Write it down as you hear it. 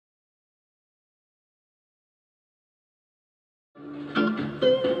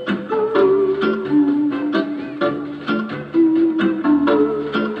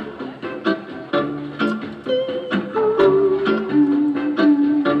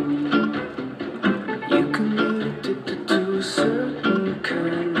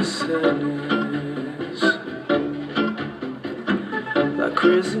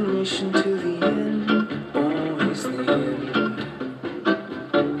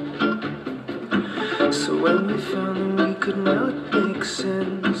So when we found that we could not make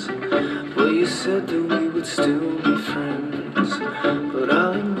sense, well, you said that we would still be friends. But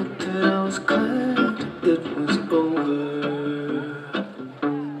I'll admit that I was glad it was over.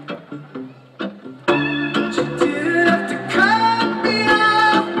 But you didn't have to cut me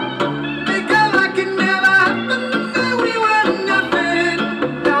off, make out like it never happened, that we were nothing.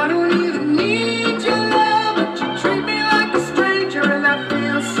 I don't even need your love, but you treat me like a stranger, and that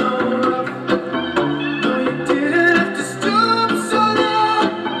feels so rough. No, you didn't have to stoop so low,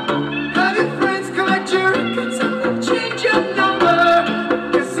 have your friends collect your records and then change your number.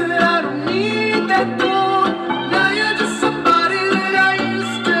 Guess that I don't need that though. Now you're just somebody that I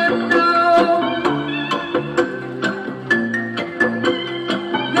used to know.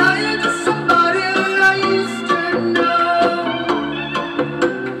 Now you're just somebody that I used to know.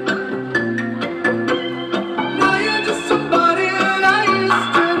 Now you're just somebody that I used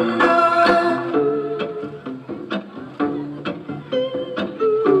to know.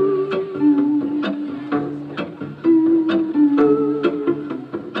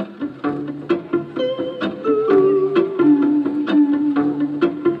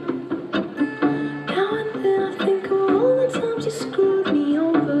 Now and then I think of all the times you screwed me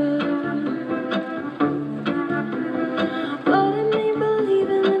over, but it made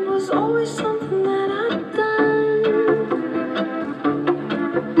believing it was always something that I'd done.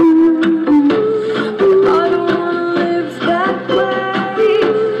 But I don't wanna live that way,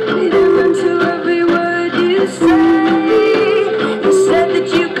 reading into every word you say. You said that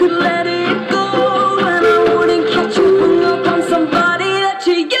you could let it go, and I wouldn't catch you hung up on somebody that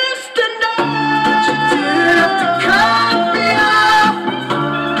you used to know. But you didn't have to cut me off,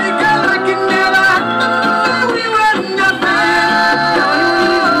 make out like it never happened, that we were nothing. I don't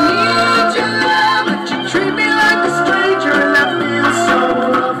even need your love, but you treat me like a stranger, and that feels so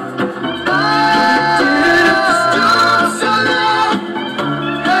rough. You didn't have to stoop so low,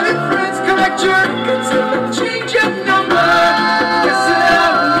 have your friends collect your records and then change your number. Guess that I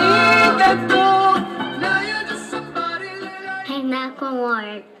don't need that though. Now you're just somebody that I. Hey,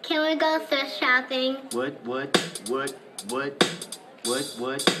 Macklemore, can we go thrift shopping? What?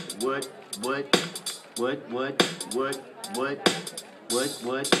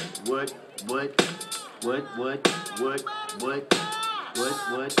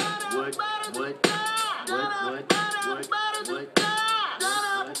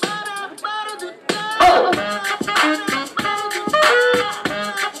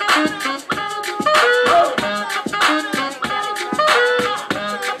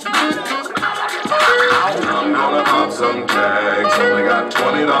 I'm gonna pop some tags, only got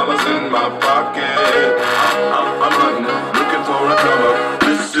 $20 in my pocket. I'm hunting, looking for a come up.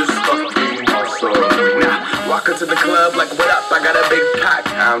 This is fucking awesome. Now, walk into the club like, what up? I got a big pack.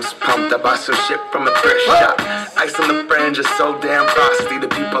 I'm just pumped. I bought some shit from a thrift shop. Ice on the fringe is so damn frosty. The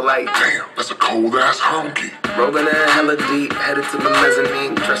people like, Damn, that's a cold ass honky. rolling in hella deep, headed to the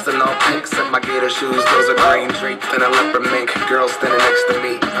mezzanine. Dressed in all pink, set my gator shoes. Those are green, draped in a leopard mink. Girl standing next to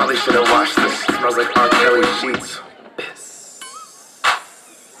me. Probably should've washed this. Smells like R. Kelly sheets.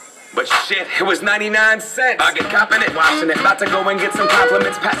 But shit, it was 99 cents. I get copping it, washing it. About to go and get some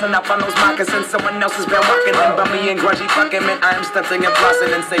compliments. Passing up on those moccasins. Someone else has been walking in. Bummy and grungy fucking man. I am stunting and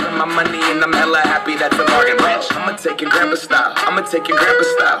flossing and saving my money. And I'm hella happy that's a bargain, bitch. I'ma take your grandpa style. I'ma take your grandpa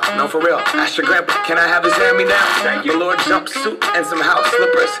style. No, for real. Ask your grandpa, can I have his hand-me-down? Velour jumpsuit and some house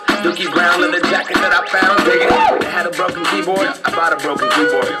slippers. Dookie brown leather jacket that I found digging. It had a broken keyboard. I bought a broken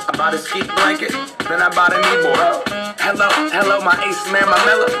keyboard. I bought a ski blanket. Then I bought a kneeboard. Hello, my ace man, my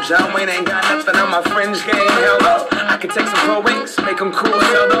mellow. John Wayne ain't got nothing on my fringe game. Hello, I can take some pro wings, make them cool,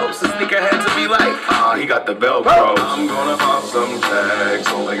 sell those. The sneakerheads will be like, he got the Velcro. I'm gonna pop some tags,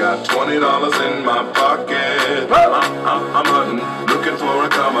 only got $20 in my pocket.